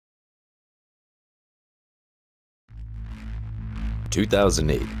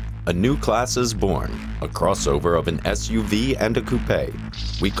2008, a new class is born, a crossover of an SUV and a coupe.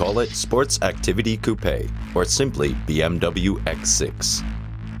 We call it Sports Activity Coupé, or simply BMW X6.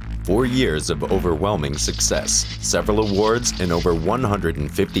 4 years of overwhelming success, several awards, and over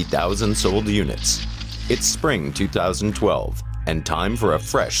 150,000 sold units. It's spring 2012, and time for a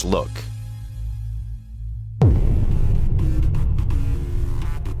fresh look.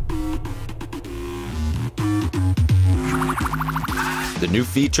 The new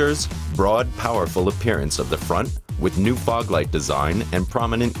features: broad, powerful appearance of the front with new fog light design and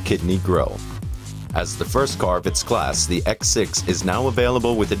prominent kidney grille. As the first car of its class, the X6 is now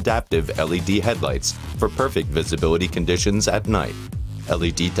available with adaptive LED headlights for perfect visibility conditions at night.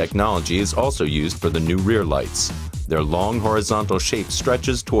 LED technology is also used for the new rear lights. Their long horizontal shape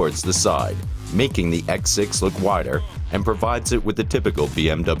stretches towards the side, making the X6 look wider and provides it with the typical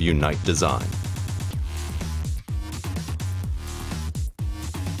BMW night design.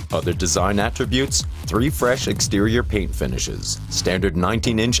 Other design attributes: 3 fresh exterior paint finishes, standard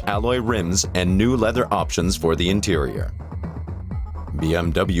 19-inch alloy rims, and new leather options for the interior.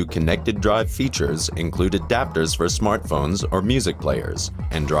 BMW connected drive features include adapters for smartphones or music players,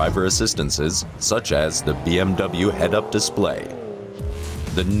 and driver assistances such as the BMW head-up display.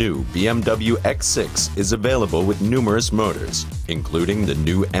 The new BMW X6 is available with numerous motors, including the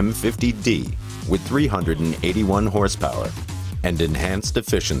new M50D with 381 horsepower and enhanced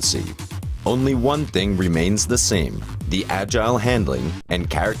efficiency. Only one thing remains the same: the agile handling and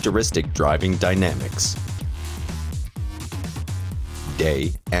characteristic driving dynamics.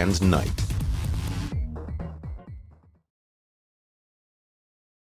 Day and night.